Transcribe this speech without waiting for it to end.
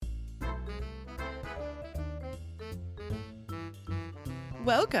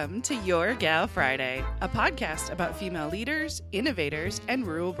Welcome to Your Gal Friday, a podcast about female leaders, innovators, and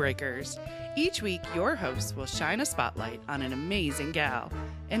rule breakers. Each week, your hosts will shine a spotlight on an amazing gal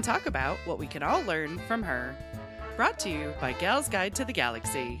and talk about what we can all learn from her. Brought to you by Gal's Guide to the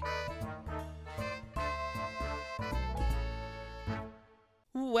Galaxy.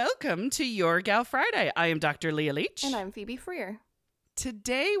 Welcome to Your Gal Friday. I am Dr. Leah Leach. And I'm Phoebe Freer.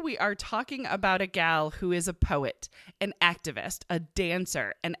 Today we are talking about a gal who is a poet, an activist, a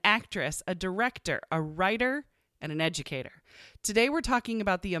dancer, an actress, a director, a writer, and an educator. Today we're talking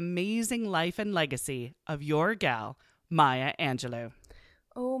about the amazing life and legacy of your gal, Maya Angelou.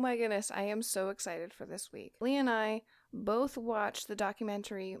 Oh my goodness, I am so excited for this week. Leah and I both watched the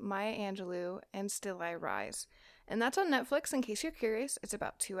documentary Maya Angelou and Still I Rise. And that's on Netflix in case you're curious. It's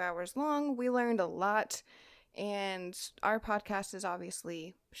about 2 hours long. We learned a lot. And our podcast is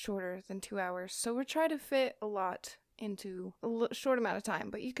obviously shorter than 2 hours, so we're trying to fit a lot into a short amount of time,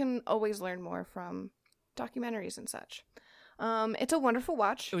 but you can always learn more from documentaries and such. It's a wonderful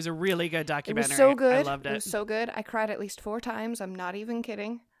watch. It was a really good documentary. It was so good. I loved it. It was so good. I cried at least 4 times. I'm not even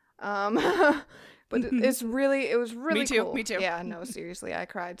kidding. But it was really cool. Me too. Yeah, no, seriously, I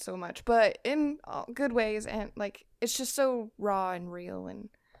cried so much, but in all good ways, and like it's just so raw and real, and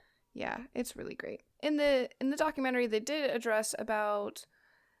yeah, it's really great. In the documentary, they did address about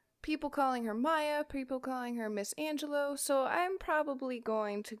people calling her Maya, people calling her Miss Angelou, so I'm probably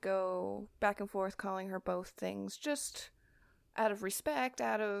going to go back and forth calling her both things, just out of respect,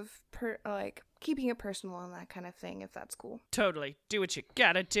 out of keeping it personal and that kind of thing, if that's cool. Totally. Do what you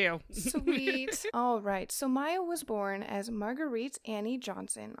gotta do. Sweet. All right. So Maya was born as Marguerite Annie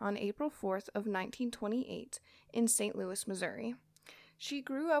Johnson on April 4th of 1928 in St. Louis, Missouri. She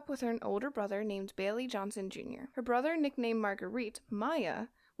grew up with her older brother named Bailey Johnson Jr. Her brother nicknamed Marguerite Maya,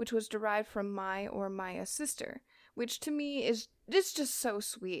 which was derived from Mai or Maya's sister, which to me is just so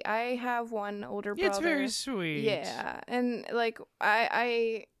sweet. I have one older brother. It's very sweet. Yeah, and like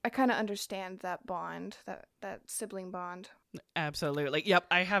I kind of understand that bond, that sibling bond. Absolutely. Yep,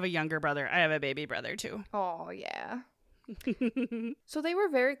 I have a younger brother. I have a baby brother too. Oh, yeah. So they were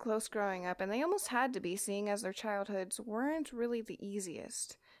very close growing up, and they almost had to be, seeing as their childhoods weren't really the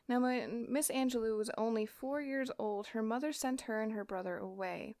easiest. Now, when Miss Angelou was only 4 years old, her mother sent her and her brother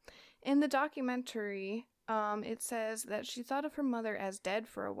away. In the documentary, it says that she thought of her mother as dead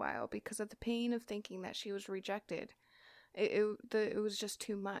for a while because of the pain of thinking that she was rejected. It was just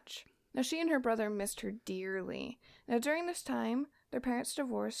too much. Now, she and her brother missed her dearly. Now, during this time, their parents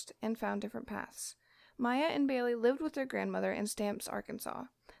divorced and found different paths. Maya and Bailey lived with their grandmother in Stamps, Arkansas.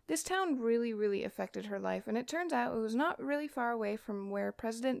 This town really, really affected her life, and it turns out it was not really far away from where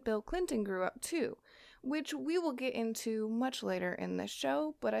President Bill Clinton grew up too, which we will get into much later in this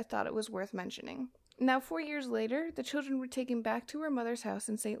show, but I thought it was worth mentioning. Now, 4 years later, the children were taken back to her mother's house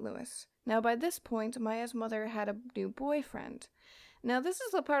in St. Louis. Now, by this point, Maya's mother had a new boyfriend. Now, this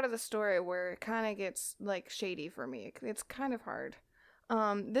is the part of the story where it kind of gets, shady for me. It's kind of hard.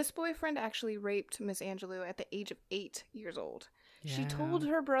 This boyfriend actually raped Miss Angelou at the age of 8 years old. Yeah. She told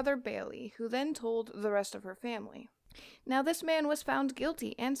her brother Bailey, who then told the rest of her family. Now, this man was found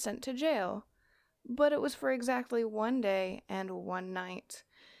guilty and sent to jail, but it was for exactly 1 day and 1 night.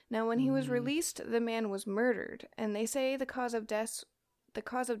 Now, when he was released, the man was murdered, and they say the cause of death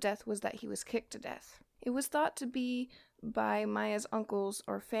was that he was kicked to death. It was thought to be by Maya's uncles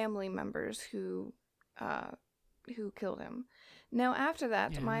or family members who killed him. Now, after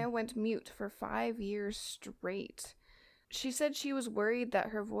that, Maya went mute for 5 years straight. She said she was worried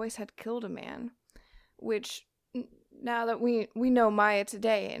that her voice had killed a man, which, now that we know Maya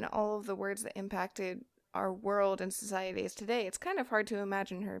today and all of the words that impacted our world and societies today, it's kind of hard to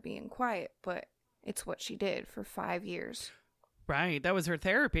imagine her being quiet, but it's what she did for 5 years. Right. That was her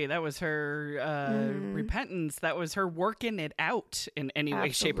therapy. That was her repentance. That was her working it out in any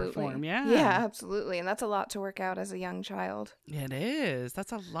way, shape, or form. Yeah. Yeah, absolutely. And that's a lot to work out as a young child. It is.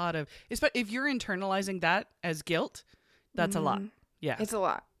 That's a lot of... If you're internalizing that as guilt, that's a lot. Yeah. It's a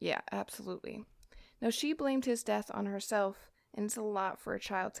lot. Yeah, absolutely. Now, she blamed his death on herself, and it's a lot for a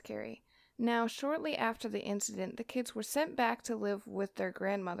child to carry. Now, shortly after the incident, the kids were sent back to live with their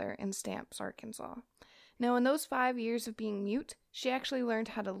grandmother in Stamps, Arkansas. Now, in those 5 years of being mute, she actually learned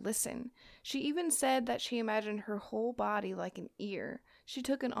how to listen. She even said that she imagined her whole body like an ear. She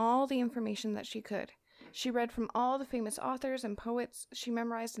took in all the information that she could. She read from all the famous authors and poets. She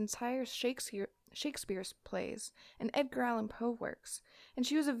memorized entire Shakespeare's plays and Edgar Allan Poe works. And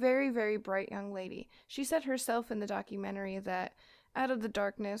she was a very, very bright young lady. She said herself in the documentary that out of the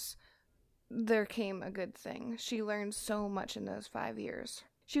darkness, there came a good thing. She learned so much in those 5 years.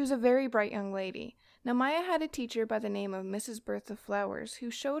 She was a very bright young lady. Now, Maya had a teacher by the name of Mrs. Bertha Flowers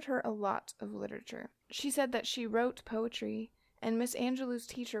who showed her a lot of literature. She said that she wrote poetry, and Miss Angelou's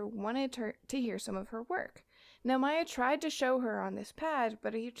teacher wanted her to hear some of her work. Now, Maya tried to show her on this pad,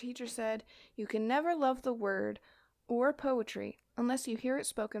 but her teacher said, "You can never love the word or poetry unless you hear it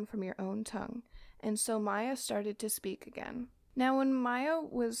spoken from your own tongue." And so Maya started to speak again. Now, when Maya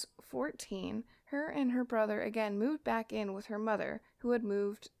was 14, her and her brother again moved back in with her mother, who had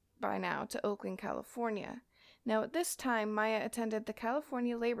moved by now to Oakland, California. Now, at this time, Maya attended the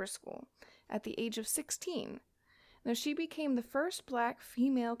California Labor School at the age of 16. Now, she became the first black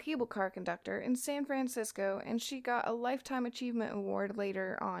female cable car conductor in San Francisco, and she got a Lifetime Achievement Award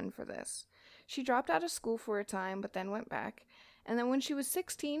later on for this. She dropped out of school for a time, but then went back. And then when she was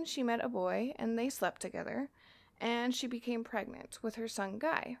 16, she met a boy, and they slept together, and she became pregnant with her son,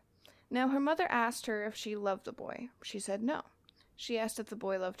 Guy. Now, her mother asked her if she loved the boy. She said no. She asked if the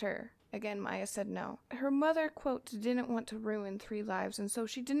boy loved her. Again, Maya said no. Her mother, quote, didn't want to ruin 3 lives, and so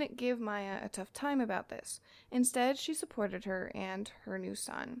she didn't give Maya a tough time about this. Instead, she supported her and her new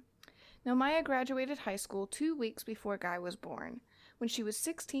son. Now, Maya graduated high school 2 weeks before Guy was born. When she was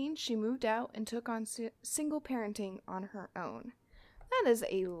 16, she moved out and took on single parenting on her own. That is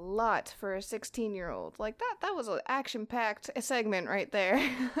a lot for a 16-year-old. Like, that was an action-packed segment right there.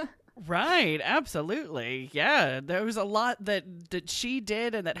 Right, absolutely. Yeah, there was a lot that she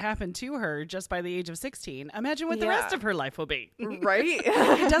did and that happened to her just by the age of 16. Imagine what the rest of her life will be. Right?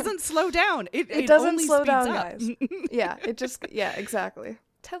 It doesn't slow down. It doesn't only slow down, speeds up. guys. Yeah, exactly.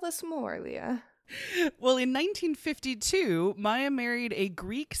 Tell us more, Leah. Well, in 1952, Maya married a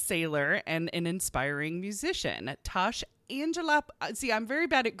Greek sailor and an inspiring musician, Tosh Angelopoulos. See, I'm very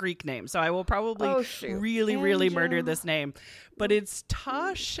bad at Greek names, so I will probably really murder this name. But it's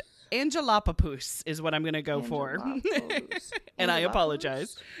Tosh Angelopoulos is what I'm going to go for. And I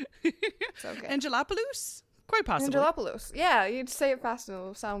apologize. It's okay. Angelopoulos? Quite possibly. Angelopoulos. Yeah, you'd say it fast and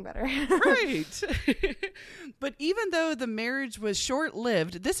it'll sound better. Right. But even though the marriage was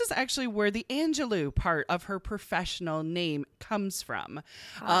short-lived, this is actually where the Angelou part of her professional name comes from.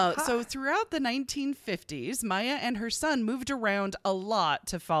 So throughout the 1950s, Maya and her son moved around a lot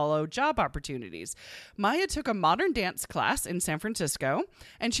to follow job opportunities. Maya took a modern dance class in San Francisco,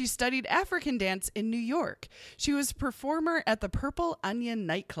 and she studied African dance in New York. She was a performer at the Purple Onion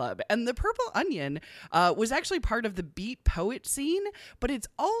nightclub, and the Purple Onion was actually part of the beat poet scene, but it's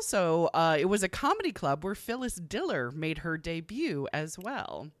also it was a comedy club where Phyllis Diller made her debut as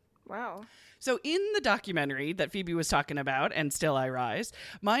well. Wow. So in the documentary that Phoebe was talking about, and Still I Rise,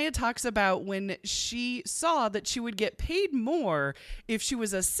 Maya talks about when she saw that she would get paid more if she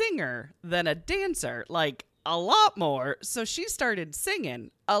was a singer than a dancer, like a lot more. So she started singing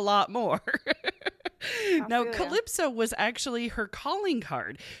a lot more. Now, Calypso was actually her calling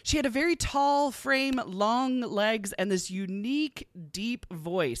card. She had a very tall frame, long legs, and this unique, deep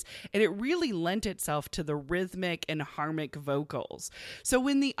voice. And it really lent itself to the rhythmic and harmonic vocals. So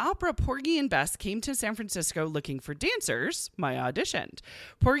when the opera Porgy and Bess came to San Francisco looking for dancers, Maya auditioned.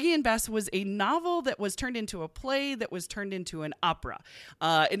 Porgy and Bess was a novel that was turned into a play that was turned into an opera.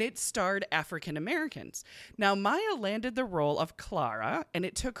 And it starred African Americans. Now, Maya landed the role of Clara, and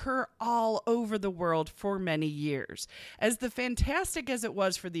it took her all over the world for many years. As fantastic as it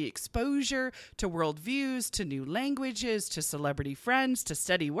was for the exposure to world views, to new languages, to celebrity friends, to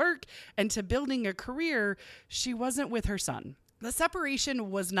steady work, and to building a career, she wasn't with her son. The separation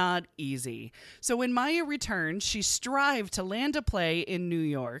was not easy. So when Maya returned, she strived to land a play in New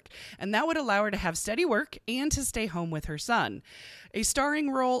York, and that would allow her to have steady work and to stay home with her son. A starring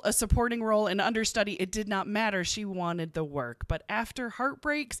role, a supporting role, an understudy, it did not matter. She wanted the work. But after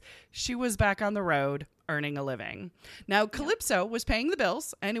heartbreaks, she was back on the road, earning a living. Now, Calypso was paying the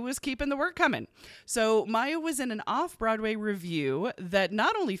bills, and it was keeping the work coming. So Maya was in an off-Broadway review that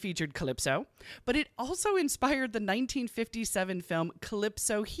not only featured Calypso, but it also inspired the 1957 film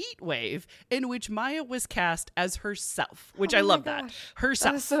Calypso Heatwave, in which Maya was cast as herself, which I love that.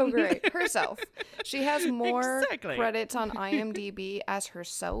 Herself. That is so great. Herself. She has more Exactly. credits on IMDb as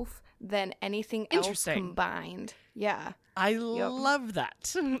herself than anything else combined. Yeah. I love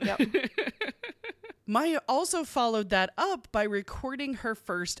that. Yep. Maya also followed that up by recording her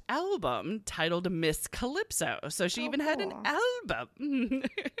first album titled Miss Calypso. So she even had an album.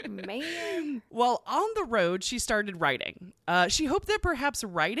 Man. While on the road, she started writing. She hoped that perhaps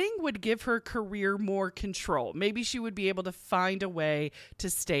writing would give her career more control. Maybe she would be able to find a way to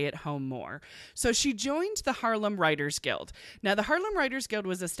stay at home more. So she joined the Harlem Writers Guild. Now, the Harlem Writers Guild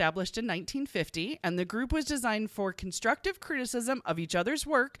was established in 1950, and the group was designed for constructive criticism of each other's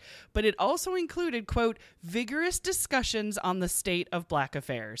work, but it also included, quote, quote, vigorous discussions on the state of Black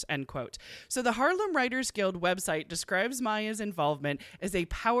affairs, end quote. So the Harlem Writers Guild website describes Maya's involvement as a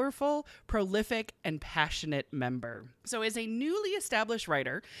powerful, prolific, and passionate member. So as a newly established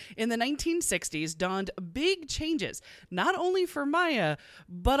writer in the 1960s dawned big changes, not only for Maya,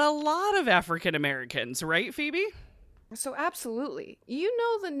 but a lot of African Americans, right, Phoebe? So absolutely. You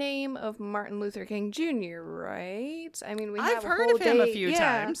know the name of Martin Luther King Jr., right? I mean, I've heard of him a few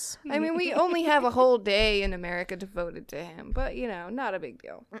times. I mean, we only have a whole day in America devoted to him, but, you know, not a big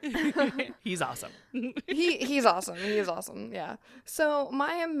deal. He's awesome. He's awesome. He is awesome, yeah. So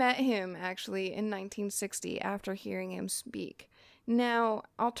Maya met him, actually, in 1960 after hearing him speak. Now,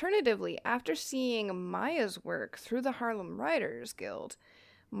 alternatively, after seeing Maya's work through the Harlem Writers Guild,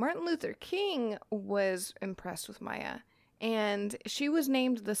 Martin Luther King was impressed with Maya, and she was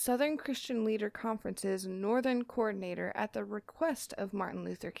named the Southern Christian Leader Conference's Northern Coordinator at the request of Martin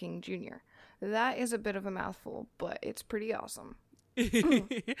Luther King Jr. That is a bit of a mouthful, but it's pretty awesome.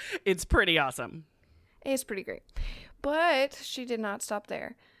 It's pretty awesome. It's pretty great. But she did not stop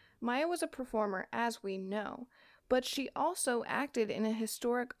there. Maya was a performer, as we know, but she also acted in a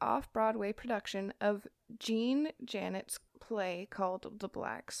historic off-Broadway production of Jean Janet's play called The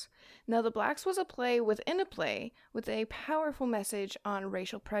Blacks. Now, The Blacks was a play within a play with a powerful message on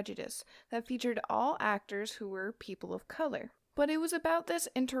racial prejudice that featured all actors who were people of color. But it was about this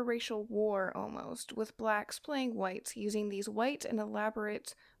interracial war almost, with blacks playing whites using these white and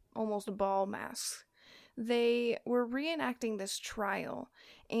elaborate, almost ball masks. They were reenacting this trial,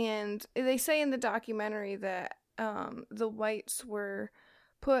 and they say in the documentary that the whites were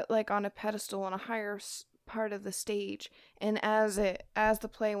put like on a pedestal on a higher part of the stage, and as the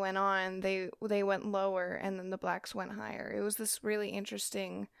play went on, they went lower, and then the blacks went higher. It was this really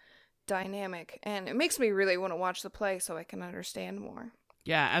interesting dynamic, and it makes me really want to watch the play so I can understand more.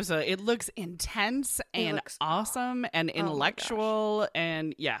 Yeah, absolutely. It looks intense and awesome and intellectual,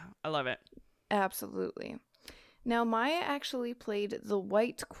 and yeah, I love it. Absolutely. Now, Maya actually played the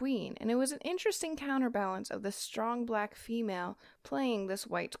White Queen, and it was an interesting counterbalance of the strong black female playing this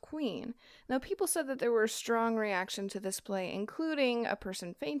White Queen. Now, people said that there were strong reactions to this play, including a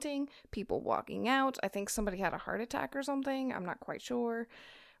person fainting, people walking out, I think somebody had a heart attack or something, I'm not quite sure,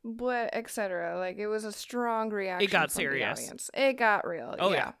 but etc. Like, it was a strong reaction. It got from serious. The audience. It got real.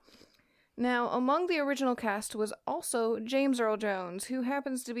 Oh, yeah. Now, among the original cast was also James Earl Jones, who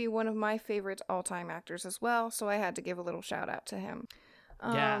happens to be one of my favorite all-time actors as well, so I had to give a little shout-out to him.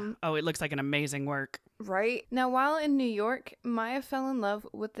 Yeah. Oh, it looks like an amazing work. Right? Now, while in New York, Maya fell in love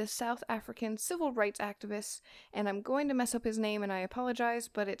with this South African civil rights activist, and I'm going to mess up his name and I apologize,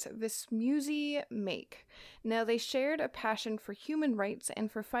 but it's Vismusi Make. Now, they shared a passion for human rights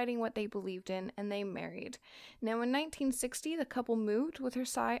and for fighting what they believed in, and they married. Now, in 1960, the couple moved with her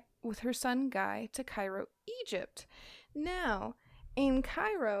son Guy to Cairo, Egypt. Now, in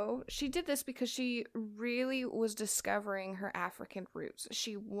Cairo, she did this because she really was discovering her African roots.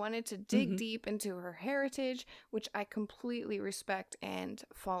 She wanted to dig deep into her heritage, which I completely respect and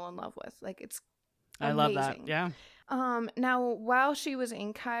fall in love with. Like, it's amazing. I love that, yeah. Now, while she was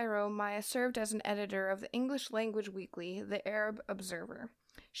in Cairo, Maya served as an editor of the English language weekly, The Arab Observer.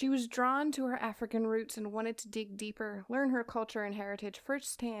 She was drawn to her African roots and wanted to dig deeper, learn her culture and heritage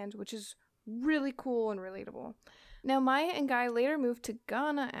firsthand, which is really cool and relatable. Now, Maya and Guy later moved to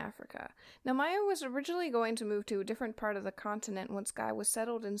Ghana, Africa. Now, Maya was originally going to move to a different part of the continent once Guy was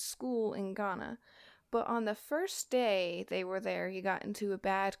settled in school in Ghana. But on the first day they were there, he got into a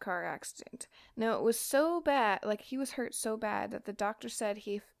bad car accident. Now, it was so bad, like he was hurt so bad that the doctor said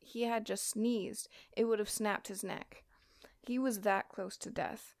if he had just sneezed, it would have snapped his neck. He was that close to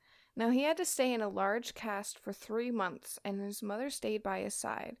death. Now, he had to stay in a large cast for 3 months, and his mother stayed by his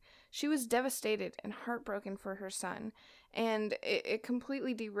side. She was devastated and heartbroken for her son, and it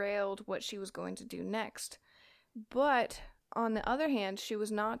completely derailed what she was going to do next. But, on the other hand, she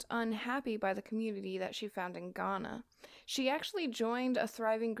was not unhappy by the community that she found in Ghana. She actually joined a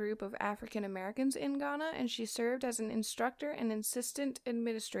thriving group of African Americans in Ghana, and she served as an instructor and assistant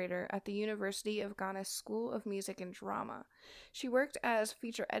administrator at the University of Ghana's School of Music and Drama. She worked as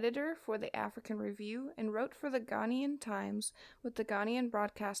feature editor for the African Review and wrote for the Ghanaian Times with the Ghanaian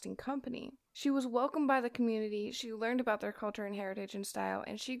Broadcasting Company. She was welcomed by the community, she learned about their culture and heritage and style,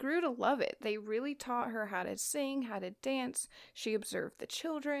 and she grew to love it. They really taught her how to sing, how to dance, she observed the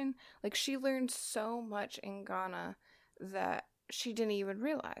children. Like, she learned so much in Ghana that she didn't even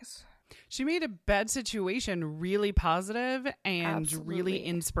realize. She made a bad situation really positive and Absolutely. really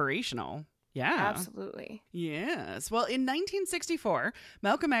inspirational. Yeah. Absolutely. Yes. Well, in 1964,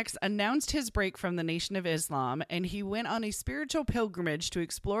 Malcolm X announced his break from the Nation of Islam, and he went on a spiritual pilgrimage to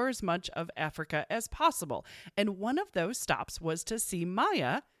explore as much of Africa as possible. And one of those stops was to see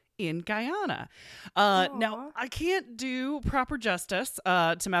Maya in Guyana. Now, I can't do proper justice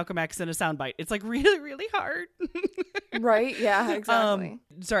to Malcolm X in a soundbite. It's like really, really hard. Right? Yeah, exactly.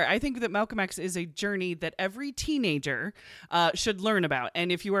 Sorry, I think that Malcolm X is a journey that every teenager should learn about.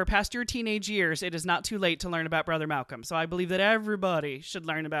 And if you are past your teenage years, it is not too late to learn about Brother Malcolm. So I believe that everybody should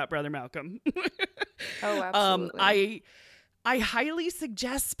learn about Brother Malcolm. Oh, absolutely. I highly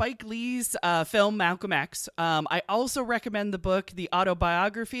suggest Spike Lee's film Malcolm X. I also recommend the book, The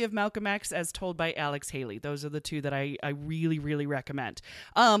Autobiography of Malcolm X, as told by Alex Haley. Those are the two that I really, really recommend.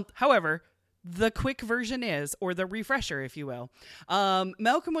 However, the quick version is, or the refresher, if you will,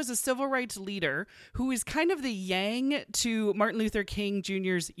 Malcolm was a civil rights leader who is kind of the yang to Martin Luther King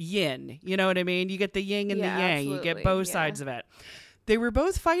Jr.'s yin. You know what I mean? You get the yin and the yang. Absolutely. You get both sides of it. They were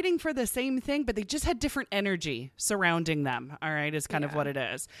both fighting for the same thing, but they just had different energy surrounding them, all right, is kind of what it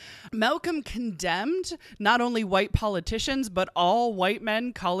is. Malcolm condemned not only white politicians, but all white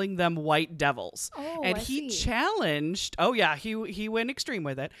men, calling them white devils. Oh, and he challenged, he went extreme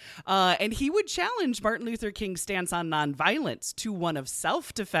with it, and he would challenge Martin Luther King's stance on nonviolence to one of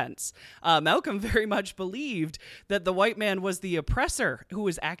self-defense. Malcolm very much believed that the white man was the oppressor who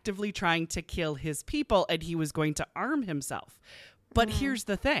was actively trying to kill his people, and he was going to arm himself. But here's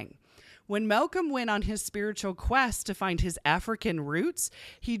the thing. When Malcolm went on his spiritual quest to find his African roots,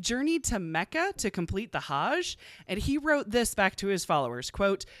 he journeyed to Mecca to complete the Hajj, and he wrote this back to his followers,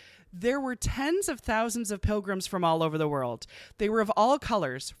 quote, "There were tens of thousands of pilgrims from all over the world. They were of all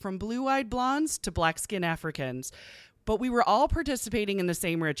colors, from blue-eyed blondes to black-skinned Africans. But we were all participating in the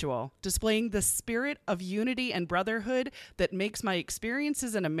same ritual, displaying the spirit of unity and brotherhood that makes my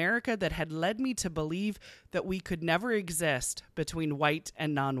experiences in America that had led me to believe that we could never exist between white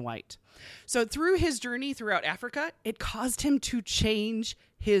and non-white." So through his journey throughout Africa, it caused him to change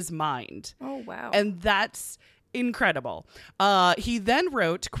his mind. Oh, wow. And that's incredible. He then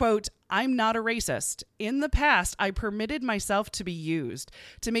wrote, quote, "I'm not a racist. In the past, I permitted myself to be used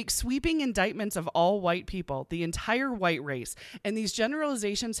to make sweeping indictments of all white people, the entire white race, and these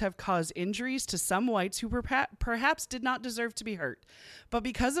generalizations have caused injuries to some whites who perhaps did not deserve to be hurt. But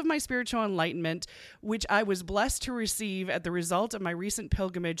because of my spiritual enlightenment, which I was blessed to receive at the result of my recent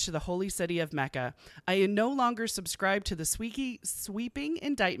pilgrimage to the holy city of Mecca, I no longer subscribe to the sweeping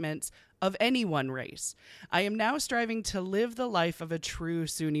indictments of any one race. I am now striving to live the life of a true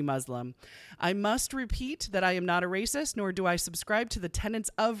Sunni Muslim. I must repeat that I am not a racist, nor do I subscribe to the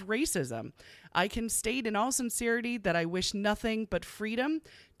tenets of racism. I can state in all sincerity that I wish nothing but freedom,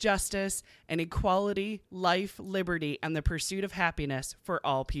 justice, and equality, life, liberty, and the pursuit of happiness for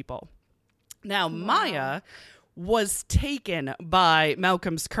all people." Now, Maya was taken by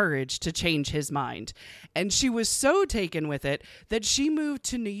Malcolm's courage to change his mind. And she was so taken with it that she moved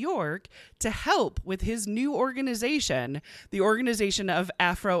to New York to help with his new organization, the Organization of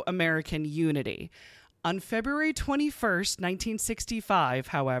Afro-American Unity. On February 21st, 1965,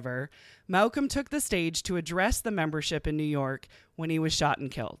 however, Malcolm took the stage to address the membership in New York when he was shot and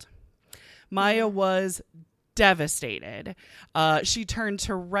killed. Maya was devastated. She turned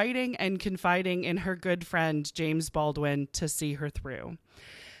to writing and confiding in her good friend James Baldwin to see her through.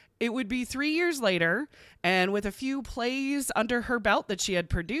 It would be 3 years later, and with a few plays under her belt that she had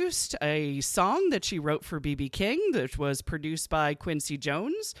produced, a song that she wrote for B.B. King, that was produced by Quincy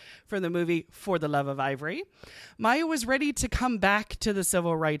Jones for the movie For the Love of Ivory, Maya was ready to come back to the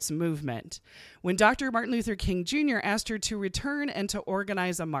civil rights movement when Dr. Martin Luther King Jr. asked her to return and to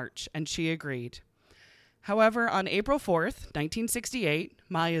organize a march, and she agreed. However, on April 4th, 1968,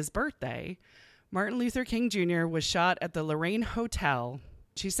 Maya's birthday, Martin Luther King Jr. was shot at the Lorraine Hotel.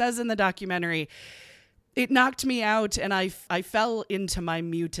 She says in the documentary, "It knocked me out and I fell into my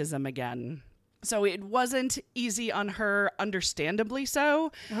mutism again." So it wasn't easy on her, understandably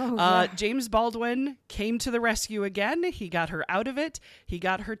so. James Baldwin came to the rescue again. He got her out of it. He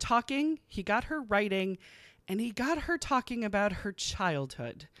got her talking. He got her writing. And he got her talking about her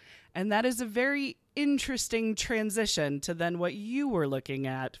childhood. And that is a very interesting transition to then what you were looking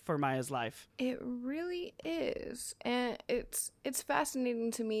at for Maya's life. It really is. And it's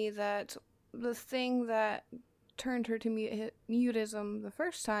fascinating to me that the thing that turned her to mutism the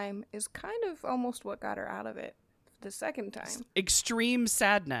first time is kind of almost what got her out of it the second time. Extreme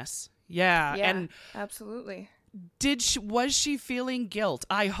sadness. Yeah, and absolutely. Was she feeling guilt?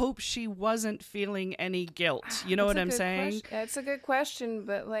 I hope she wasn't feeling any guilt. You know what I'm saying? That's a good question,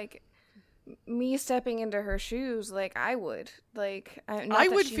 but like me stepping into her shoes, like I would, like I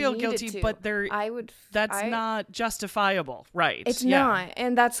would feel guilty, but that's not justifiable, right? It's not,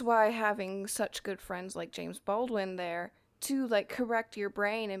 and that's why having such good friends like James Baldwin there to like correct your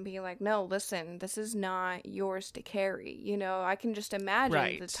brain and be like, no, listen, this is not yours to carry. You know, I can just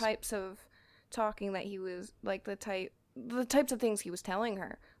imagine the types of talking that he was like, the types of things he was telling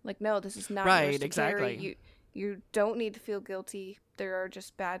her. Like, no, this is not yours to carry. You don't need to feel guilty. There are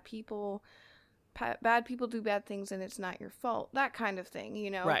just bad people. Bad people do bad things and it's not your fault. That kind of thing, you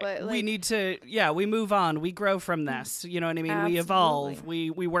know? Right. But, like, we need to, we move on. We grow from this. You know what I mean? Absolutely. We evolve.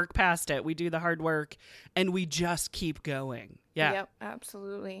 We work past it. We do the hard work and we just keep going. Yeah. Yep.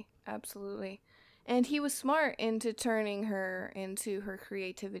 Absolutely. Absolutely. And he was smart into turning her into her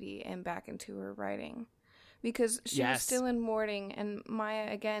creativity and back into her writing. Because she was still in mourning, and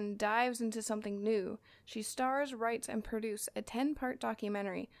Maya again dives into something new. She stars, writes, and produces a 10-part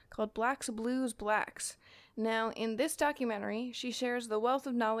documentary called Blacks Blues Blacks. Now, in this documentary, she shares the wealth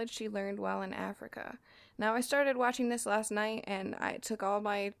of knowledge she learned while in Africa. Now, I started watching this last night, and I took all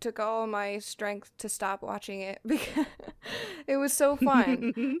my strength to stop watching it because it was so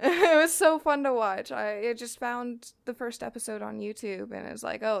fun. It was so fun to watch. I just found the first episode on YouTube, and it was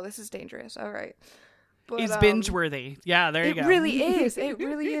like, oh, this is dangerous. All right. But, it's binge worthy. Yeah, there you go. It really is. It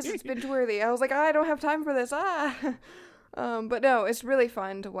really is. It's binge worthy. I was like, I don't have time for this. But no, it's really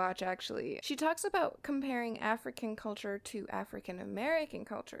fun to watch, actually. She talks about comparing African culture to African American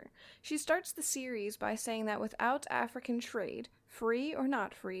culture. She starts the series by saying that without African trade, free or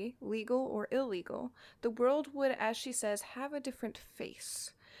not free, legal or illegal, the world would, as she says, have a different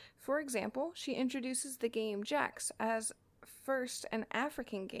face. For example, she introduces the game Jacks as first an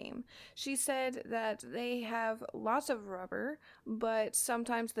African game. She said that they have lots of rubber, but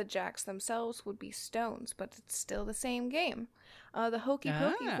sometimes the jacks themselves would be stones, but it's still the same game. The hokey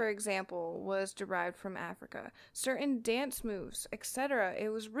pokey, for example, was derived from Africa. Certain dance moves, etc. It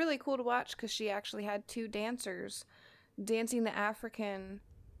was really cool to watch because she actually had two dancers dancing the African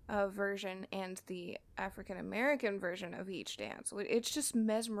version and the African American version of each dance. It's just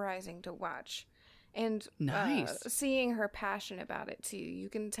mesmerizing to watch. And seeing her passion about it too. You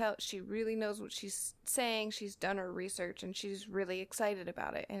can tell she really knows what she's saying. She's done her research and she's really excited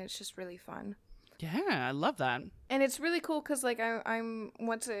about it. And it's just really fun. Yeah, I love that. And it's really cool because like I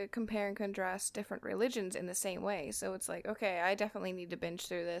want to compare and contrast different religions in the same way. So it's like, okay, I definitely need to binge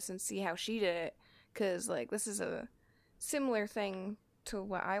through this and see how she did it. Because like this is a similar thing to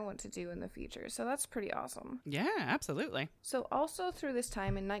what I want to do in the future. So that's pretty awesome. Yeah, absolutely. So also through this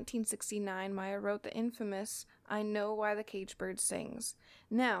time in 1969, Maya wrote the infamous I Know Why the Caged Bird Sings.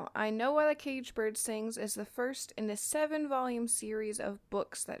 Now, I Know Why the Caged Bird Sings is the first in a 7-volume series of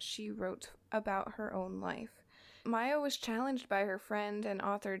books that she wrote about her own life. Maya was challenged by her friend and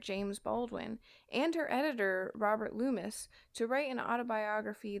author James Baldwin and her editor Robert Loomis to write an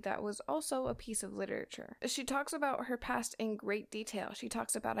autobiography that was also a piece of literature. She talks about her past in great detail. She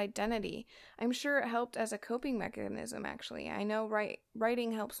talks about identity. I'm sure it helped as a coping mechanism, actually. I know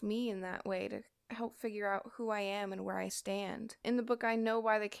writing helps me in that way to help figure out who I am and where I stand. In the book I Know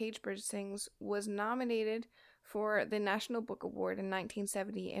Why the Caged Bird Sings was nominated for the National Book Award in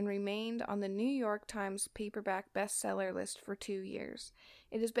 1970 and remained on the New York Times paperback bestseller list for 2 years.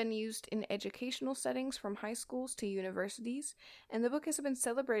 It has been used in educational settings from high schools to universities, and the book has been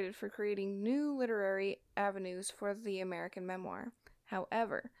celebrated for creating new literary avenues for the American memoir.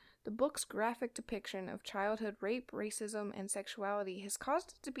 However, the book's graphic depiction of childhood rape, racism, and sexuality has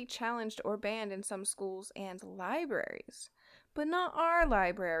caused it to be challenged or banned in some schools and libraries. But not our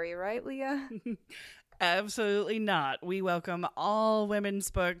library, right, Leah? Absolutely not. We welcome all women's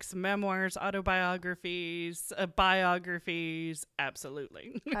books, memoirs, autobiographies, biographies.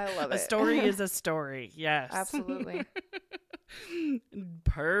 Absolutely. I love it. A story is a story. Yes. Absolutely.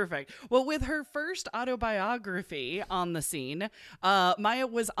 Perfect. Well, with her first autobiography on the scene, Maya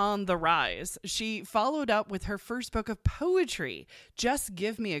was on the rise. She followed up with her first book of poetry, Just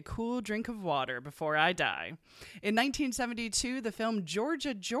Give Me a Cool Drink of Water Before I Die. In 1972, the film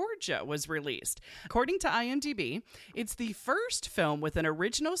Georgia, Georgia was released. According to IMDb, it's the first film with an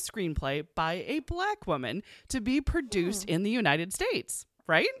original screenplay by a Black woman to be produced in the United States.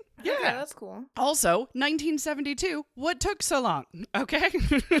 Right? Yeah. Okay, that's cool. Also, 1972, what took so long? Okay.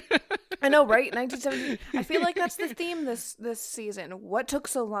 I know, right? 1970. I feel like that's the theme this season. What took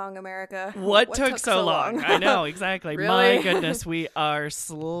so long, America? What took so long? I know, exactly. Really? My goodness, we are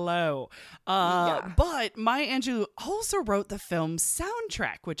slow. Yeah. But Maya Angelou also wrote the film's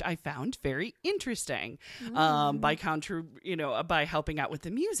soundtrack, which I found very interesting. By helping out with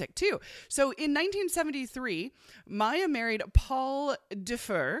the music too. So in 1973, Maya married Paul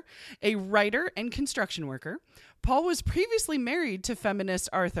Defer, a writer and construction worker. Paul was previously married to feminist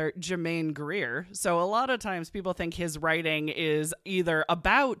author Germaine Greer, so a lot of times people think his writing is either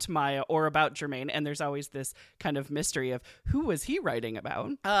about Maya or about Germaine, and there's always this kind of mystery of who was he writing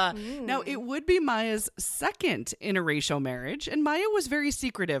about. Now, it would be Maya's second interracial marriage, and Maya was very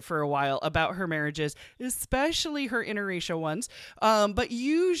secretive for a while about her marriages, especially her interracial ones, but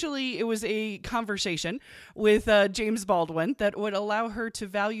usually it was a conversation with James Baldwin that would allow her to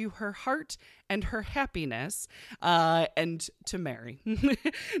value her heart and her happiness, and to marry.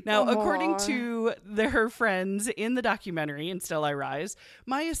 Now, according to her friends in the documentary, In Still I Rise,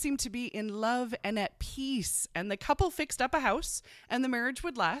 Maya seemed to be in love and at peace, and the couple fixed up a house, and the marriage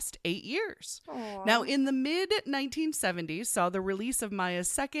would last 8 years. Aww. Now, in the mid-1970s, saw the release of Maya's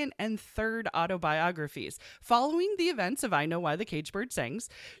second and third autobiographies. Following the events of I Know Why the Caged Bird Sings,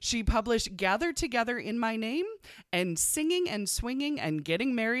 she published Gathered Together in My Name and Singing and Swinging and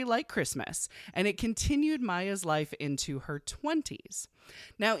Getting Merry Like Christmas, and it continued Maya's life into her 20s.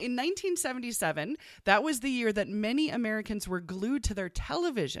 Now, in 1977, that was the year that many Americans were glued to their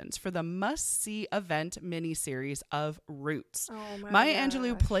televisions for the must-see event miniseries of Roots. Maya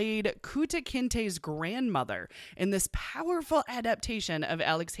Angelou played Kunta Kinte's grandmother in this powerful adaptation of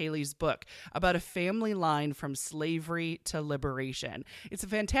Alex Haley's book about a family line from slavery to liberation. It's a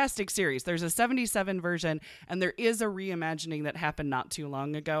fantastic series. There's a 77 version, and there is a reimagining that happened not too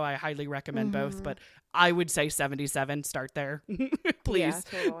long ago. I highly recommend both, but I would say 77. Start there. Please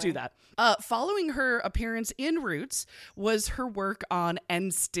do that. Following her appearance in Roots was her work on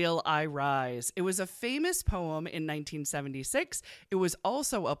And Still I Rise. It was a famous poem in 1976. It was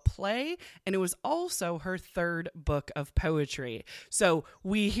also a play, and it was also her third book of poetry. So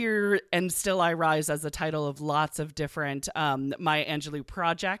we hear And Still I Rise as the title of lots of different Maya Angelou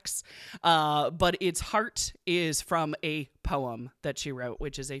projects, but its heart is from a poem that she wrote,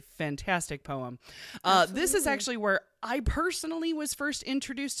 which is a fantastic poem. This is actually where I personally was first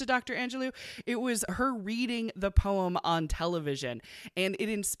introduced to Dr. Angelou. It was her reading the poem on television, and it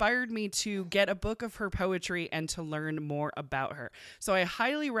inspired me to get a book of her poetry and to learn more about her. So I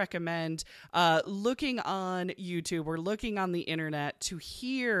highly recommend looking on YouTube or looking on the internet to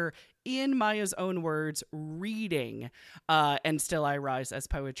hear, in Maya's own words, reading And Still I Rise as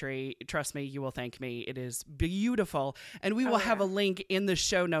poetry. Trust me, you will thank me. It is beautiful. And we will have a link in the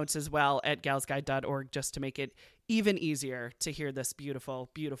show notes as well at galsguide.org just to make it even easier to hear this beautiful,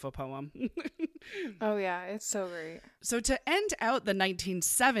 beautiful poem. Oh, yeah. It's so great. So to end out the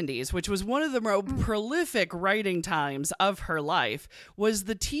 1970s, which was one of the more prolific writing times of her life, was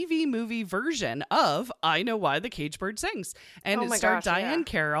the TV movie version of I Know Why the Caged Bird Sings. And it starred Diane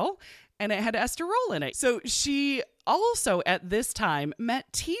Carroll, and it had Esther Roll in it. So she also at this time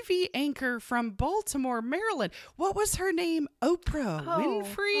met TV anchor from Baltimore, Maryland. What was her name? Oprah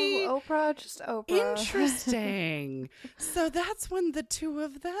Winfrey. Oprah, just Oprah. Interesting. So that's when the two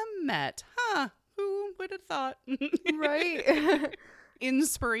of them met. Huh. Who would have thought? Right.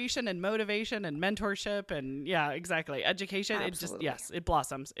 Inspiration and motivation and mentorship and exactly. Education. Absolutely. It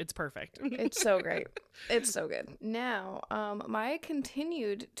blossoms. It's perfect. It's so great. It's so good. Now, Maya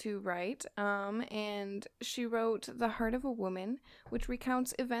continued to write, and she wrote The Heart of a Woman, which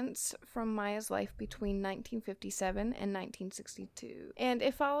recounts events from Maya's life between 1957 and 1962. And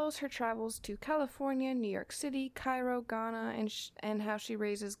it follows her travels to California, New York City, Cairo, Ghana, and how she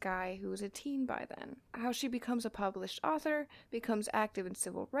raises Guy, who is a teen by then. How she becomes a published author, becomes active in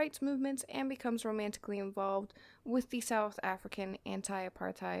civil rights movements, and becomes romantically involved with the South African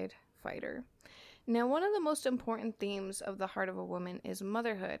anti-apartheid fighter. Now, one of the most important themes of The Heart of a Woman is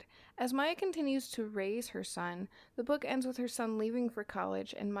motherhood. As Maya continues to raise her son, the book ends with her son leaving for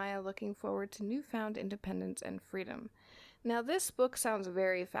college and Maya looking forward to newfound independence and freedom. Now, this book sounds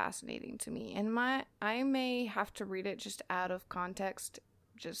very fascinating to me, and I may have to read it just out of context,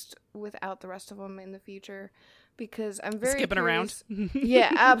 just without the rest of them in the future, because I'm very skipping curious. around.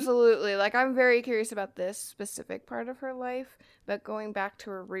 Yeah, absolutely. Like, I'm very curious about this specific part of her life, but going back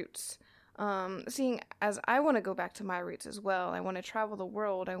to her roots. Seeing as I want to go back to my roots as well. I want to travel the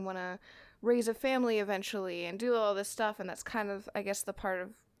world. I want to raise a family eventually and do all this stuff. And that's kind of, I guess, the part of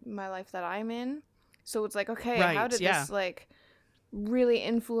my life that I'm in. So it's like, okay, how did this, like, really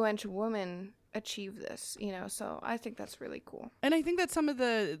influential woman achieve this, you know, so I think that's really cool. And I think that's some of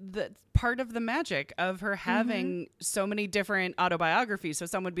the part of the magic of her having so many different autobiographies. So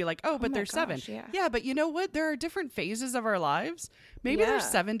some would be like, oh, but there's gosh, 7. yeah. Yeah, but you know what? There are different phases of our lives. Maybe there's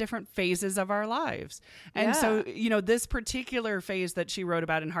 7 different phases of our lives. And so, you know, this particular phase that she wrote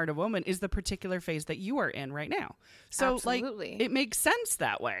about in Heart of Woman is the particular phase that you are in right now. So Absolutely. like, it makes sense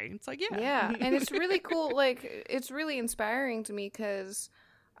that way. It's like, Yeah. And it's really cool. Like, it's really inspiring to me because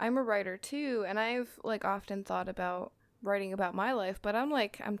I'm a writer too, and I've like often thought about writing about my life, but I'm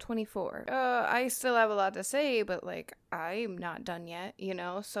 24. I still have a lot to say, but like I'm not done yet, you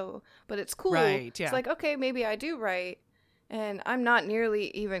know. So, but it's cool. Right, yeah. It's like, okay, maybe I do write, and I'm not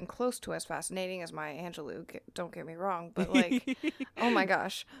nearly even close to as fascinating as Maya Angelou. Don't get me wrong, but like, oh my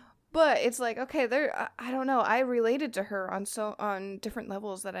gosh. But it's like, okay, I don't know. I related to her on different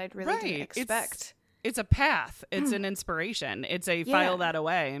levels that I'd really didn't expect. It's a path. It's an inspiration. It's a file that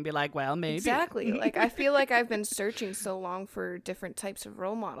away and be like, well, maybe. Exactly. Like, I feel like I've been searching so long for different types of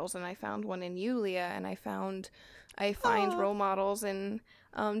role models, and I found one in Yulia, and I find role models in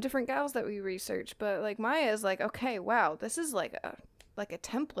different gals that we research. But like Maya is like, okay, wow, this is like a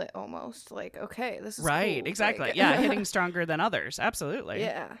template almost. Like, okay, this is right, cool. exactly. Like, yeah, hitting stronger than others. Absolutely.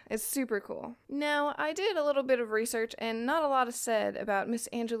 Yeah, it's super cool. Now, I did a little bit of research, and not a lot is said about Miss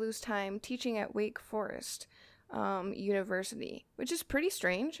Angelou's time teaching at Wake Forest University, which is pretty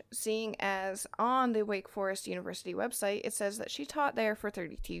strange, seeing as on the Wake Forest University website, it says that she taught there for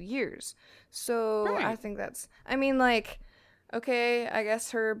 32 years. So right. I think that's, I mean, like, okay, I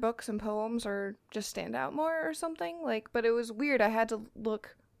guess her books and poems are just stand out more or something. Like, but it was weird. I had to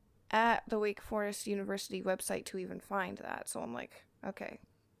look at the Wake Forest University website to even find that. So I'm like, okay,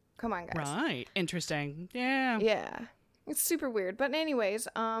 come on, guys. Right. Interesting. Yeah. Yeah. It's super weird. But anyways,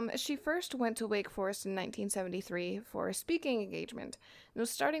 she first went to Wake Forest in 1973 for a speaking engagement and was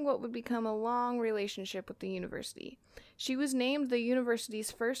starting what would become a long relationship with the university. She was named the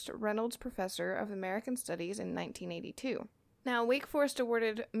university's first Reynolds Professor of American Studies in 1982. Now, Wake Forest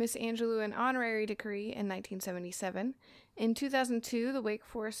awarded Miss Angelou an honorary degree in 1977. In 2002, the Wake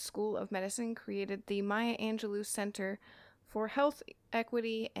Forest School of Medicine created the Maya Angelou Center for Health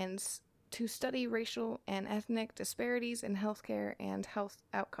Equity and to study racial and ethnic disparities in healthcare and health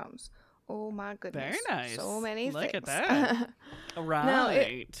outcomes. Oh my goodness. Very nice. So many things. Look at that.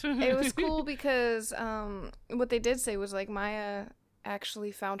 Right. No, it was cool because what they did say was like Maya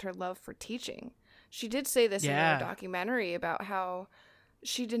actually found her love for teaching. She did say this in her documentary about how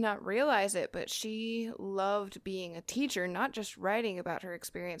she did not realize it, but she loved being a teacher, not just writing about her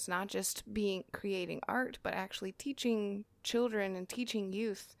experience, not just creating art, but actually teaching children and teaching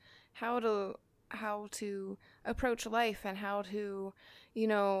youth how to approach life and how to, you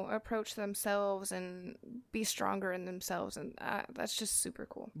know, approach themselves and be stronger in themselves. And that's just super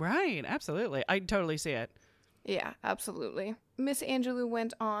cool. Right. Absolutely. I totally see it. Yeah, absolutely. Miss Angelou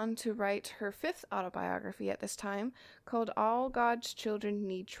went on to write her 5th autobiography at this time, called All God's Children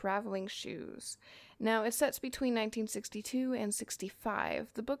Need Traveling Shoes. Now, it sets between 1962 and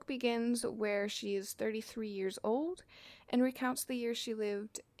 65. The book begins where she is 33 years old and recounts the years she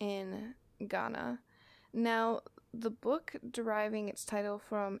lived in Ghana. Now, the book, deriving its title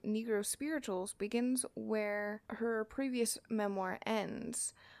from Negro Spirituals, begins where her previous memoir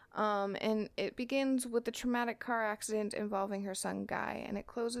ends. And it begins with the traumatic car accident involving her son Guy, and it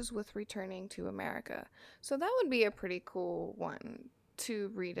closes with returning to America. So that would be a pretty cool one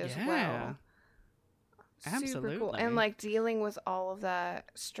to read as well. Absolutely. Super cool. And like dealing with all of that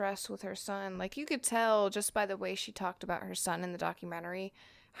stress with her son. Like you could tell just by the way she talked about her son in the documentary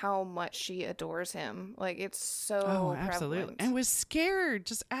how much she adores him. Like it's so absolutely. prevalent. And was scared,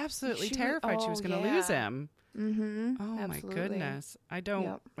 just absolutely terrified she was going to lose him. Mm-hmm. Oh absolutely. My goodness. I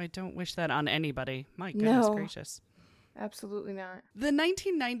don't wish that on anybody. My goodness gracious. Absolutely not. The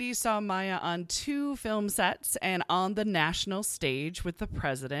 1990s saw Maya on 2 film sets and on the national stage with the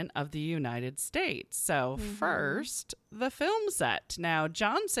President of the United States. So first, the film set. Now,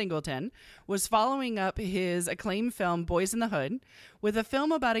 John Singleton was following up his acclaimed film Boys in the Hood with a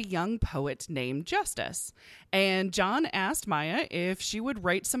film about a young poet named Justice. And John asked Maya if she would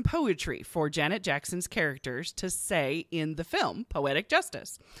write some poetry for Janet Jackson's characters to say in the film, Poetic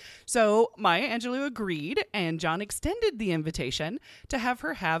Justice. So Maya Angelou agreed, and John extended the invitation to have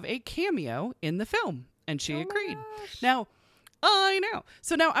her have a cameo in the film. And she agreed. Now, I know.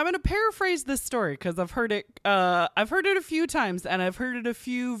 So now I'm going to paraphrase this story because I've heard it a few times, and I've heard it a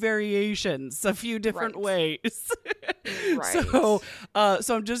few variations, a few different ways. Right. So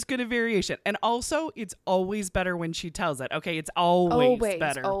I'm just going to variation. And also, it's always better when she tells it. Okay, it's always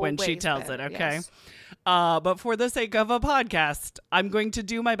better when she tells it. Okay. Yes. But for the sake of a podcast, I'm going to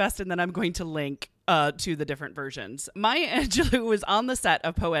do my best, and then I'm going to link to the different versions. Maya Angelou was on the set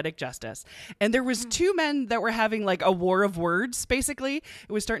of Poetic Justice, and there was two men that were having like a war of words, basically. It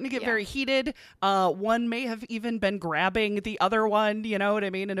was starting to get very heated. One may have even been grabbing the other one, you know what I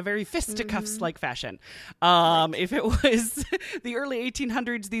mean, in a very fisticuffs-like fashion. If it was the early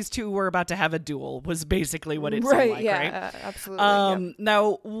 1800s, these two were about to have a duel, was basically what it seemed like, right? Absolutely.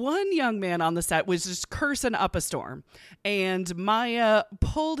 Now, one young man on the set was just cursing up a storm, and Maya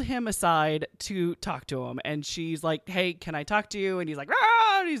pulled him aside to talk to him, and she's like, "Hey, can I talk to you?" And he's like, "Ah!"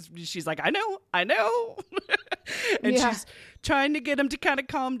 She's like, I know and she's trying to get him to kind of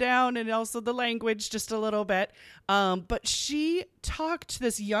calm down, and also the language just a little bit, but she talked to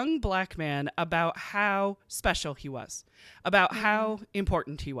this young black man about how special he was, about how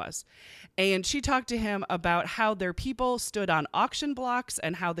important he was. And she talked to him about how their people stood on auction blocks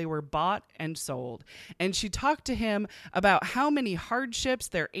and how they were bought and sold. And she talked to him about how many hardships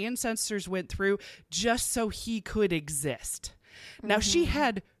their ancestors went through just so he could exist. Now, she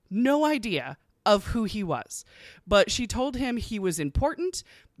had no idea of who he was, but she told him he was important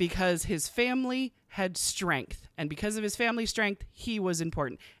because his family had strength, and because of his family strength, he was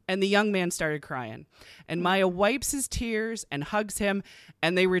important. And the young man started crying, and Maya wipes his tears and hugs him,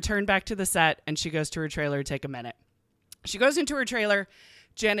 and they return back to the set, and she goes to her trailer to take a minute. She goes into her trailer.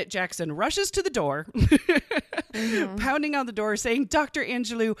 Janet Jackson rushes to the door, pounding on the door, saying, "Dr.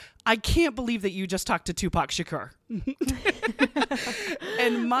 Angelou, I can't believe that you just talked to Tupac Shakur."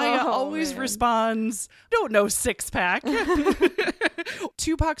 And Maya always responds, "Don't know, six pack."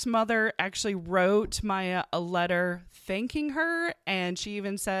 Tupac's mother actually wrote Maya a letter thanking her, and she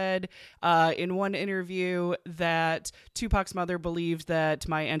even said in one interview that Tupac's mother believed that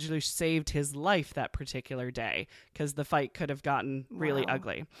Maya Angelou saved his life that particular day because the fight could have gotten really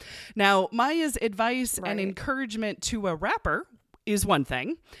ugly. Now, Maya's advice and encouragement to a rapper is one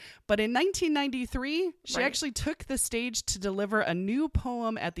thing, but in 1993, she actually took the stage to deliver a new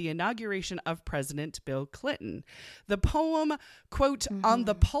poem at the inauguration of President Bill Clinton. The poem, quote, "On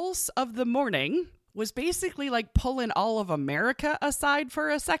the pulse of the morning," was basically like pulling all of America aside for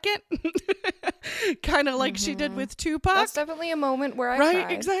a second. Kind of like she did with Tupac. That's definitely a moment where I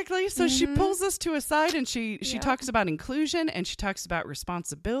cried. Exactly. So she pulls us to a side, and she talks about inclusion, and she talks about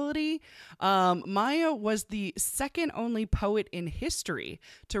responsibility. Maya was the second only poet in history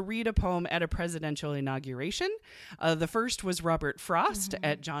to read a poem at a presidential inauguration. The first was Robert Frost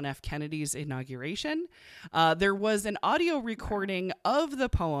at John F. Kennedy's inauguration. There was an audio recording of the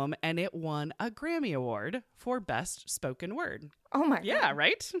poem, and it won a Grammy Award for Best Spoken Word. Oh my god. Yeah,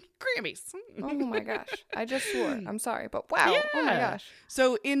 right? Grammys. Oh my gosh. I just swore. I'm sorry, but wow. Yeah. Oh my gosh.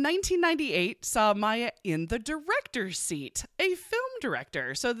 So in 1998 saw Maya in the director's seat, a film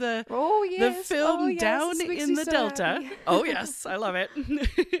director. So the film Down in the Delta. Happy. Oh yes, I love it.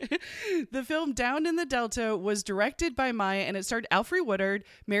 The film Down in the Delta was directed by Maya, and it starred Alfre Woodard,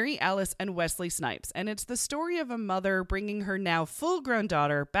 Mary Alice, and Wesley Snipes. And it's the story of a mother bringing her now full-grown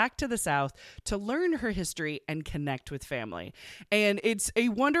daughter back to the South to learn her history and connect with family. And it's a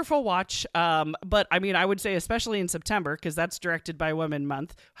wonderful watch, but I mean, I would say especially in September, because that's directed by Women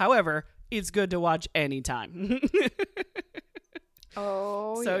Month. However, it's good to watch anytime.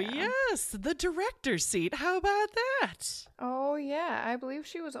 Oh, so yes, the director's seat. How about that? Oh yeah, I believe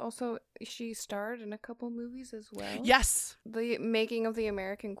she starred in a couple movies as well. Yes, The Making of the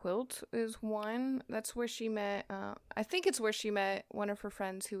American Quilt is one. That's where she met. I think it's where she met one of her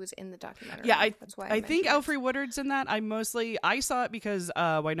friends who was in the documentary. Yeah, that's why I think Alfre Woodard's in that. I saw it because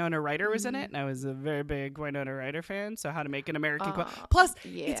Winona Ryder was in it, and I was a very big Winona Ryder fan. So How to Make an American Quilt. Plus,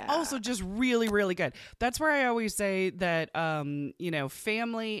 it's also just really, really good. That's where I always say that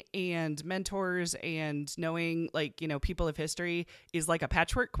family and mentors and knowing people of history is like a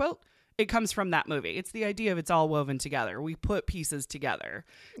patchwork quilt. It comes from that movie. It's the idea of it's all woven together. We put pieces together.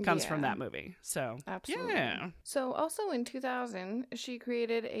 It comes from that movie. So, absolutely. Yeah. So also in 2000, she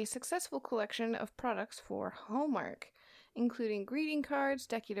created a successful collection of products for Hallmark, including greeting cards,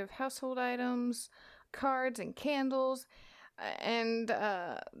 decorative household items, cards, and candles. And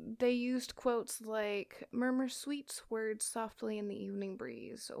they used quotes like, "Murmur sweet words softly in the evening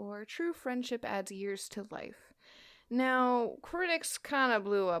breeze," or "True friendship adds years to life." Now, critics kind of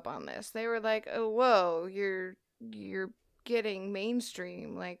blew up on this. They were like, "Oh, whoa, you're getting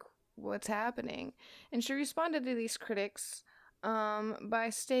mainstream. Like, what's happening?" And she responded to these critics by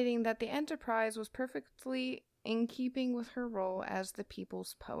stating that the Enterprise was perfectly in keeping with her role as the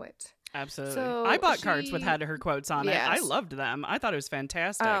people's poet. Absolutely. So I bought cards with her quotes on it. I Yes. loved them. I thought it was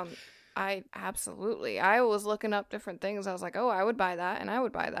fantastic. I was looking up different things. I was like, oh, I would buy that, and I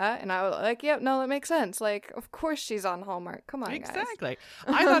would buy that, and I was like, yep, no, that makes sense. Like, of course she's on Hallmark. Come on, Exactly.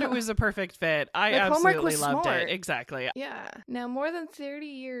 guys. I thought it was a perfect fit. I Like, Hallmark absolutely was loved smart. it. Exactly. Yeah. Now, more than 30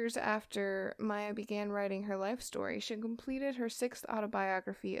 years after Maya began writing her life story, she completed her 6th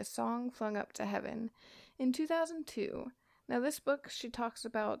autobiography, A Song Flung Up to Heaven, in 2002. Now, this book, she talks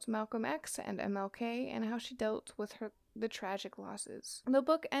about Malcolm X and MLK and how she dealt with the tragic losses. The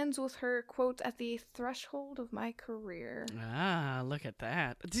book ends with her quote, "At the threshold of my career." Ah, look at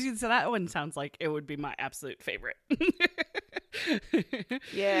that. So that one sounds like it would be my absolute favorite.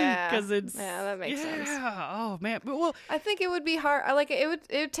 Yeah. Because it's... Yeah, that makes sense. Oh, man. But, well, I think it would be hard. It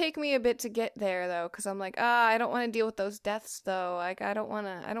would take me a bit to get there though, because I'm like, I don't want to deal with those deaths though. Like, I don't want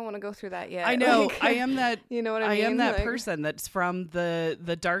to go through that yet. I know. Like, I am that... You know what I mean? I am that Like, person that's from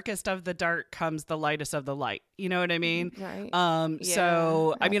the darkest of the dark comes the lightest of the light. You know what I mean? Right.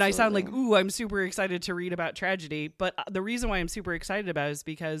 So, I mean, I sound like, absolutely. ooh, I'm super excited to read about tragedy. But the reason why I'm super excited about it is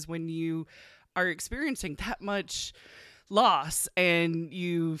because when you are experiencing that much loss and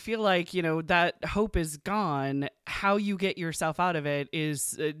you feel like, you know, that hope is gone, how you get yourself out of it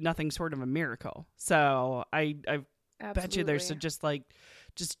is nothing short of a miracle. So I bet you there's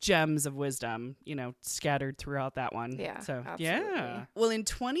just gems of wisdom, you know, scattered throughout that one. Yeah, So, absolutely. yeah. Well, in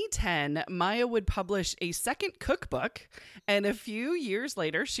 2010, Maya would publish a second cookbook, and a few years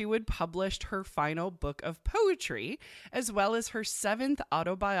later, she would publish her final book of poetry, as well as her 7th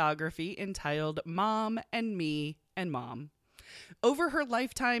autobiography entitled Mom and Me and Mom. Over her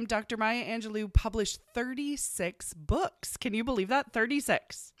lifetime, Dr. Maya Angelou published 36 books. Can you believe that?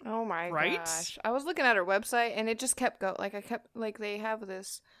 36. Oh my Right? gosh. I was looking at her website and it just kept going. Like, they have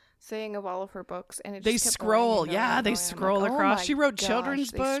this thing of all of her books and it They just kept scroll. going and going Yeah, and they going. I'm scroll like, oh across. my She wrote gosh,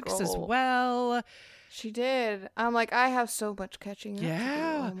 children's they books as scroll. well. She did. I'm like, I have so much catching up to do.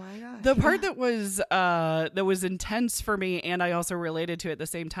 Yeah. Oh my gosh. The part that was intense for me, and I also related to at the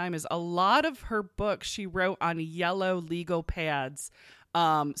same time, is a lot of her books she wrote on yellow legal pads.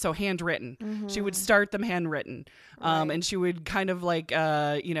 So handwritten. She would start them handwritten. Right. And she would kind of like,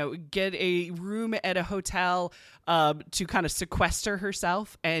 get a room at a hotel to kind of sequester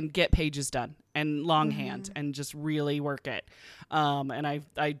herself and get pages done and longhand and just really work it. And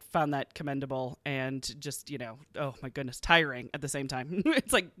I found that commendable and just, you know, oh my goodness, tiring at the same time.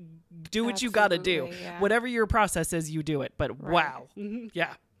 It's like, do what you got to do. Absolutely, yeah. Whatever your process is, you do it. But Right. wow.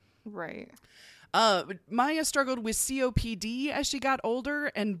 Yeah. Right. Maya struggled with COPD as she got older,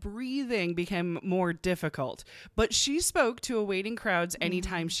 and breathing became more difficult. But she spoke to awaiting crowds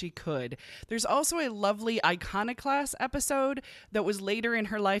anytime she could. There's also a lovely Iconoclast episode that was later in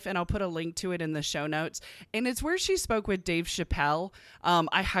her life, and I'll put a link to it in the show notes. And it's where she spoke with Dave Chappelle.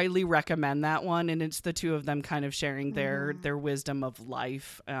 I highly recommend that one, and it's the two of them kind of sharing their wisdom of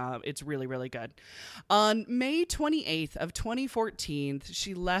life. It's really, really good. On May 28th of 2014,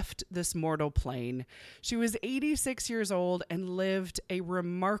 she left this mortal plane. She was 86 years old and lived a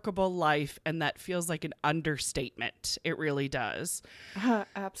remarkable life, and that feels like an understatement. It really does.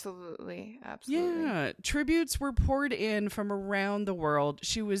 Absolutely. Yeah. Tributes were poured in from around the world.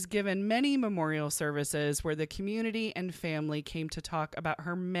 She was given many memorial services where the community and family came to talk about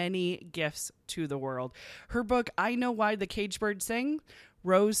her many gifts to the world. Her book, I Know Why the Caged Birds Sing,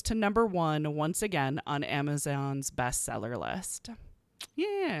 rose to number 1 once again on Amazon's bestseller list.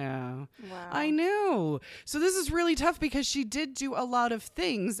 Yeah. Wow. I know. So this is really tough because she did do a lot of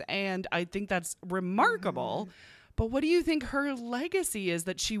things, and I think that's remarkable. But what do you think her legacy is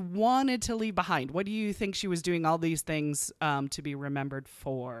that she wanted to leave behind? What do you think she was doing all these things to be remembered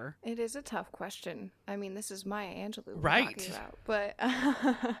for? It is a tough question. I mean, this is Maya Angelou we're Right. talking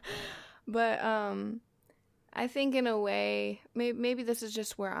about. But I think in a way, maybe this is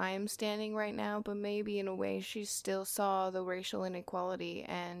just where I am standing right now, but maybe in a way she still saw the racial inequality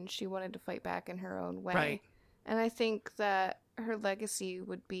and she wanted to fight back in her own way. Right. And I think that her legacy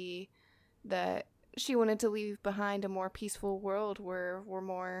would be that she wanted to leave behind a more peaceful world where we're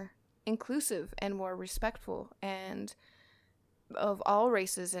more inclusive and more respectful and of all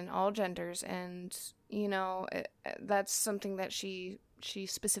races and all genders. And, you know, that's something that she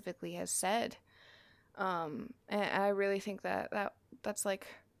specifically has said. And I really think that's like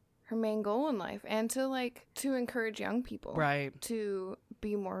her main goal in life, and to encourage young people Right. to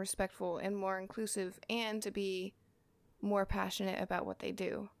be more respectful and more inclusive and to be more passionate about what they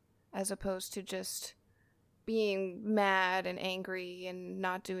do, as opposed to just being mad and angry and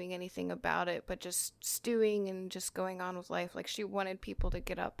not doing anything about it, but just stewing and just going on with life. Like, she wanted people to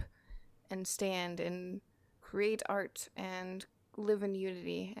get up and stand and create art and live in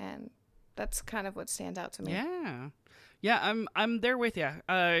unity, and that's kind of what stands out to me. Yeah, I'm there with you.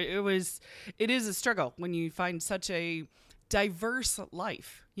 It is a struggle when you find such a diverse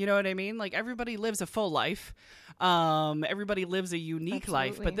life. You know what I mean? Like, everybody lives a full life. Everybody lives a unique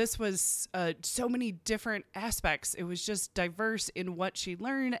life, but this was so many different aspects. It was just diverse in what she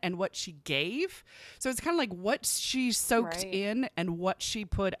learned and what she gave. So it's kind of like what she soaked in and what she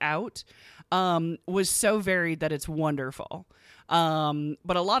put out was so varied that it's wonderful.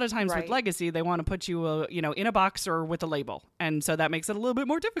 But a lot of times with legacy, they want to put you, in a box or with a label. And so that makes it a little bit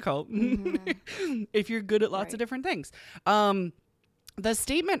more difficult if you're good at lots of different things. The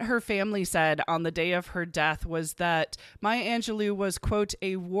statement her family said on the day of her death was that Maya Angelou was, quote,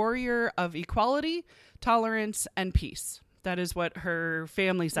 a warrior of equality, tolerance, and peace. That is what her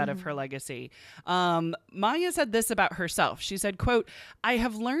family said of her legacy. Maya said this about herself. She said, quote, I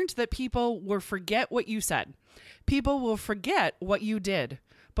have learned that people will forget what you said. People will forget what you did,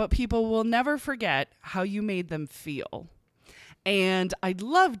 but people will never forget how you made them feel. And I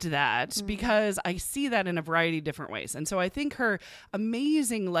loved that because I see that in a variety of different ways. And so I think her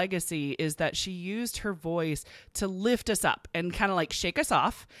amazing legacy is that she used her voice to lift us up and kind of like shake us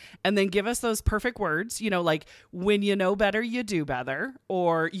off and then give us those perfect words, like when you know better, you do better,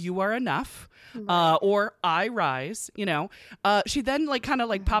 or you are enough, or I rise, She then like kind of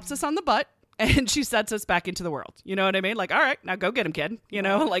like pops us on the butt and she sets us back into the world. You know what I mean? Like, all right, now go get him, kid.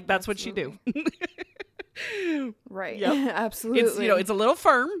 Like that's what she do. Right. Yep. Absolutely. It's a little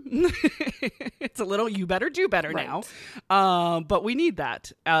firm. It's a little, you better do better now. But we need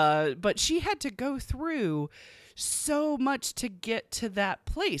that. But she had to go through so much to get to that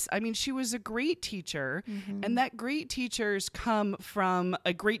place. I mean, she was a great teacher, and that great teachers come from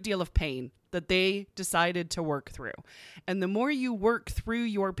a great deal of pain that they decided to work through. And the more you work through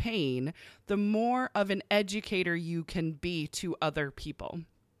your pain, the more of an educator you can be to other people.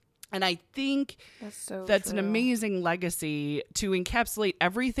 And I think that's an amazing legacy to encapsulate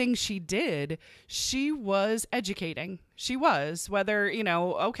everything she did. She was educating. She was, whether,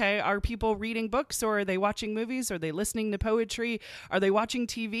 are people reading books, or are they watching movies? Are they listening to poetry? Are they watching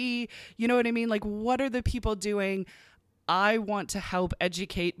TV? You know what I mean? Like, what are the people doing? I want to help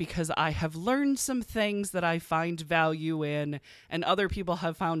educate because I have learned some things that I find value in, and other people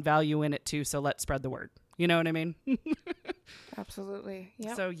have found value in it too. So let's spread the word. You know what I mean? Absolutely.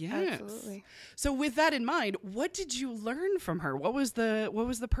 Yeah. So yes. Absolutely. So with that in mind, what did you learn from her? What was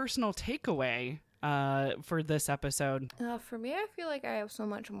the personal takeaway for this episode? For me, I feel like I have so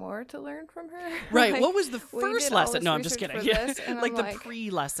much more to learn from her. Right. What was the first lesson? No, I'm just kidding. Like the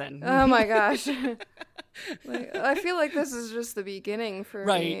pre-lesson. Oh my gosh. I feel like this is just the beginning for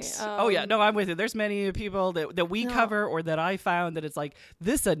me. Oh yeah. No, I'm with you. There's many people that we cover, or that I found that it's like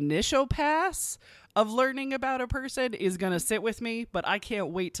this initial pass of learning about a person is going to sit with me, but I can't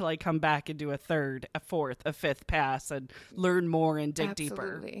wait till I come back and do a third, a fourth, a fifth pass and learn more and dig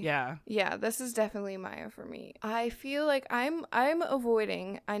deeper. Yeah. Yeah, this is definitely Maya for me. I feel like I'm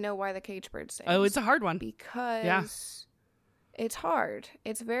avoiding I Know Why the Cage Bird Sings. Oh, it's a hard one. Because it's hard.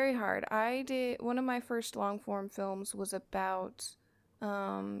 It's very hard. One of my first long form films was about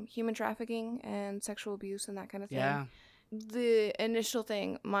human trafficking and sexual abuse and that kind of thing. Yeah. The initial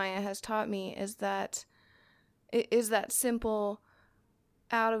thing Maya has taught me is that simple,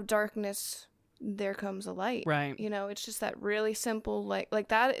 out of darkness there comes a light. Right. It's just that really simple, like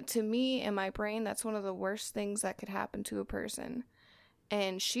that to me in my brain, that's one of the worst things that could happen to a person.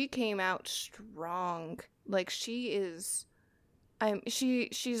 And she came out strong. Like she's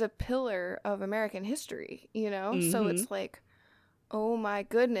a pillar of American history, So it's like, oh my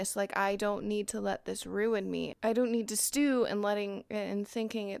goodness, like I don't need to let this ruin me. I don't need to stew and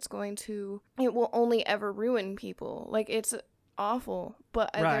thinking it will only ever ruin people. Like it's awful, but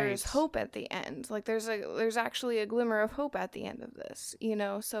there's hope at the end. Like there's actually a glimmer of hope at the end of this,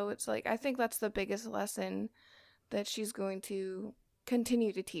 So it's like, I think that's the biggest lesson that she's going to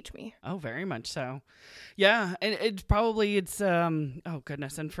continue to teach me. Oh, very much so. Yeah. And oh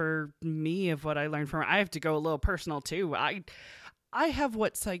goodness. And for me, of what I learned from her, I have to go a little personal too. I have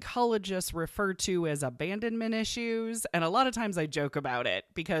what psychologists refer to as abandonment issues. And a lot of times I joke about it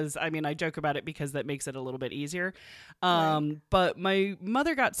because that makes it a little bit easier. But my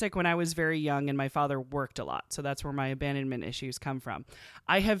mother got sick when I was very young and my father worked a lot. So that's where my abandonment issues come from.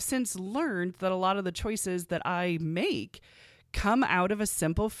 I have since learned that a lot of the choices that I make come out of a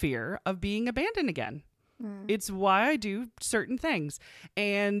simple fear of being abandoned again. It's why I do certain things.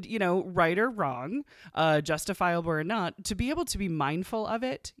 And, right or wrong, justifiable or not, to be able to be mindful of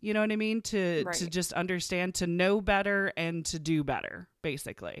it, you know what I mean? To just understand, to know better and to do better,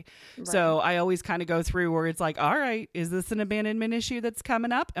 basically. Right. So I always kind of go through where it's like, all right, is this an abandonment issue that's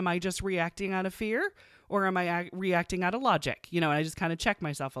coming up? Am I just reacting out of fear? Or am I reacting out of logic? And I just kind of check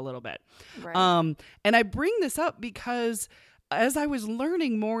myself a little bit. Right. And I bring this up because as I was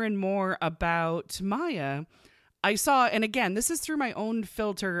learning more and more about Maya, I saw, and again, this is through my own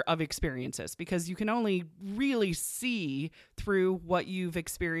filter of experiences, because you can only really see through what you've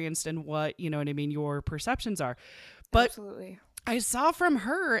experienced and what, your perceptions are. But absolutely. I saw from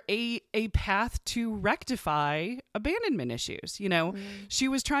her a path to rectify abandonment issues. She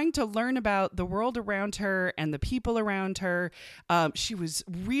was trying to learn about the world around her and the people around her. She was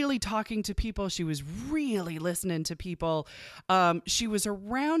really talking to people. She was really listening to people. She was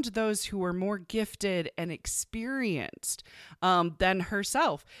around those who were more gifted and experienced than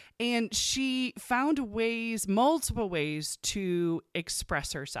herself. And she found multiple ways to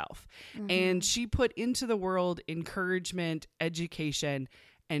express herself. Mm-hmm. And she put into the world encouragement, education,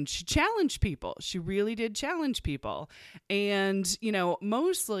 and she challenged people. She really did challenge people. And,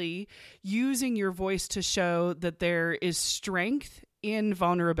 mostly using your voice to show that there is strength in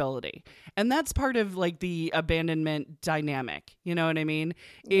vulnerability. And that's part of like the abandonment dynamic. You know what I mean?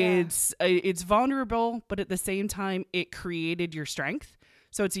 Yeah. It's vulnerable, but at the same time, it created your strength.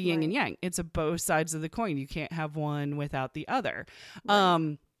 So it's a yin and yang. It's both sides of the coin. You can't have one without the other.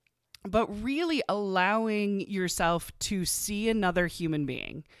 Right. But really allowing yourself to see another human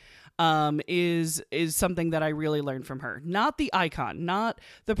being is something that I really learned from her. Not the icon, not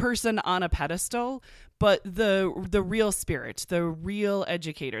the person on a pedestal, but the real spirit, the real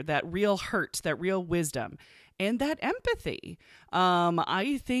educator, that real hurt, that real wisdom, and that empathy.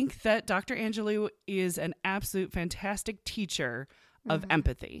 I think that Dr. Angelou is an absolute fantastic teacher of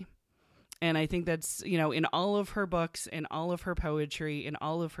empathy. And I think that's, in all of her books, in all of her poetry, in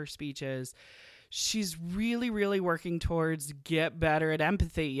all of her speeches, she's really, really working towards get better at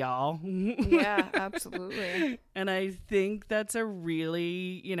empathy, y'all. Yeah, absolutely. And I think that's a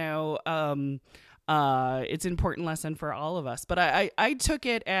really, it's an important lesson for all of us. But I took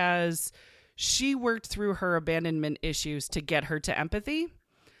it as she worked through her abandonment issues to get her to empathy.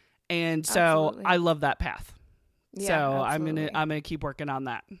 And so absolutely. I love that path. Yeah, so absolutely. I'm gonna keep working on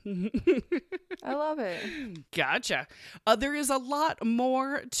that. I love it. Gotcha. There is a lot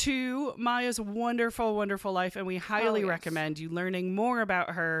more to Maya's wonderful, wonderful life, and we highly recommend you learning more about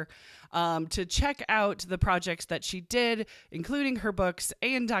her. To check out the projects that she did, including her books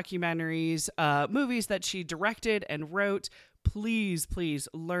and documentaries, movies that she directed and wrote. Please, please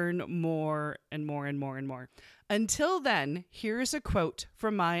learn more and more and more and more. Until then, here is a quote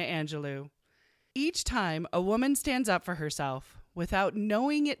from Maya Angelou. Each time a woman stands up for herself without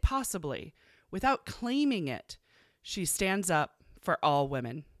knowing it possibly, without claiming it, she stands up for all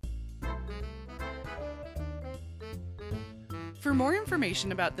women. For more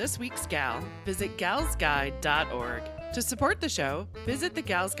information about this week's gal, visit galsguide.org. To support the show, visit the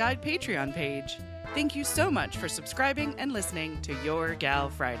Gals Guide Patreon page. Thank you so much for subscribing and listening to Your Gal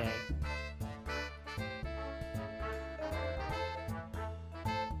Friday.